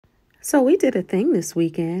So we did a thing this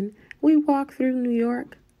weekend. We walked through New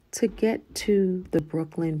York to get to the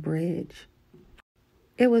Brooklyn Bridge.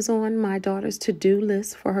 It was on my daughter's to-do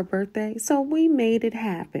list for her birthday, so we made it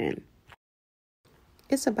happen.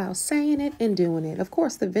 It's about saying it and doing it. Of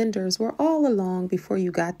course, the vendors were all along before you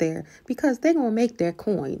got there because they're going to make their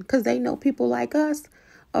coin because they know people like us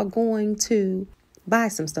are going to buy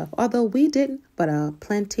some stuff. Although we didn't, but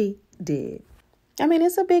plenty did. I mean,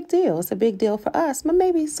 it's a big deal. It's a big deal for us, but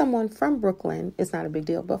maybe someone from Brooklyn, it's not a big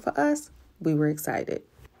deal. But for us, we were excited.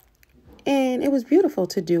 And it was beautiful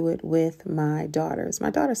to do it with my daughters.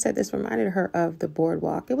 My daughter said this reminded her of the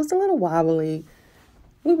boardwalk. It was a little wobbly.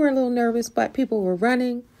 We were a little nervous, but people were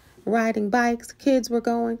running, riding bikes, kids were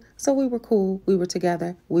going. So we were cool. We were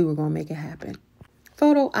together. We were going to make it happen.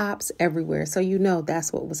 Photo ops everywhere. So you know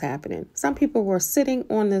that's what was happening. Some people were sitting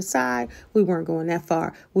on the side. We weren't going that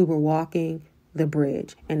far. We were walking the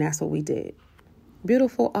bridge, and that's what we did.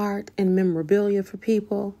 Beautiful art and memorabilia for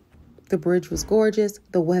people. The bridge was gorgeous.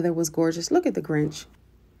 The weather was gorgeous. Look at the Grinch.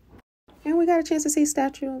 And we got a chance to see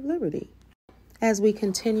Statue of Liberty as we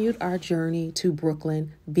continued our journey to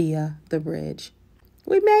Brooklyn via the bridge.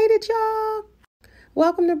 We made it, y'all.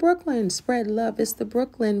 Welcome to Brooklyn. Spread love. It's the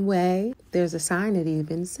Brooklyn way. There's a sign that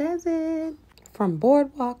even says it. From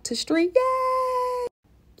boardwalk to street. Yay!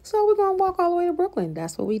 So we're going to walk all the way to Brooklyn.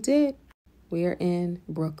 That's what we did. We are in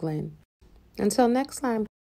Brooklyn. Until next time.